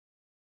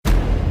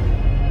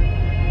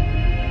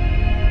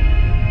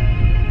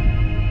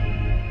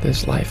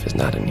This life is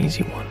not an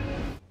easy one.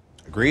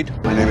 Agreed?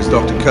 My name is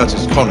Dr.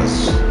 Curtis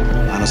Connors.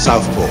 I'm a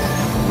southpaw,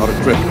 not a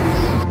cripple.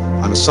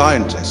 I'm a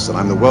scientist, and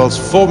I'm the world's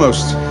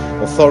foremost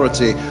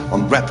authority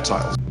on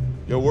reptiles.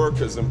 Your work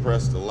has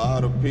impressed a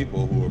lot of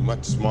people who are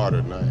much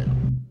smarter than I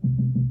am.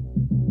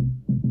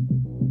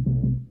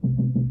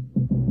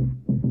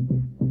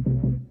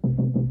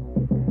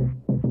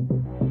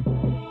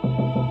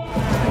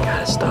 I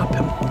gotta stop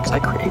him, because I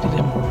created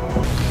him.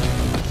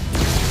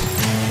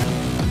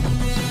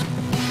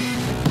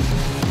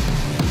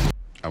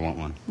 I want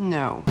one.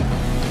 No. The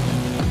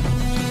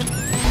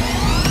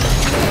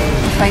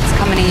fight's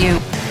coming to you.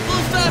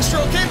 Move faster,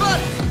 okay,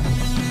 bud?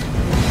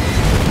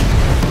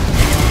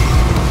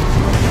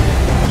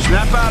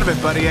 Snap out of it,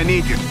 buddy. I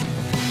need you.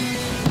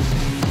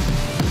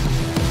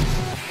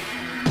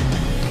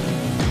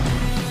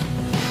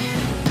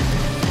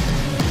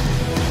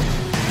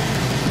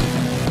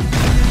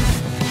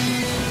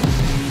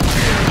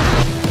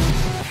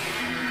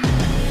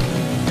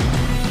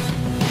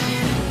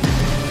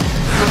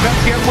 We're about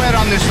to get wet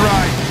on this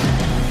ride.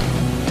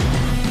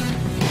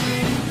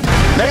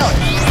 Nail it.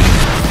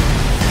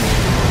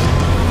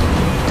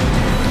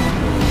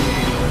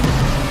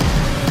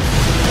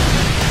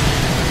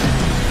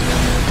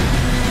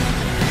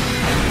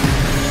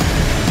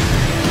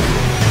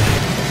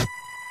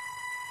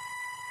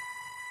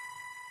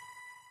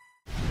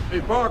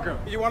 Hey, Parker,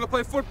 you want to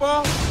play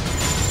football?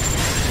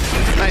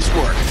 Nice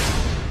work.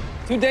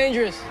 Too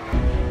dangerous.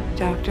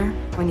 Doctor,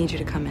 I need you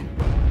to come in.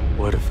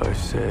 What if I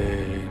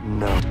say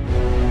no?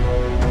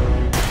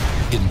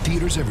 In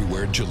theaters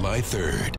everywhere, July 3rd.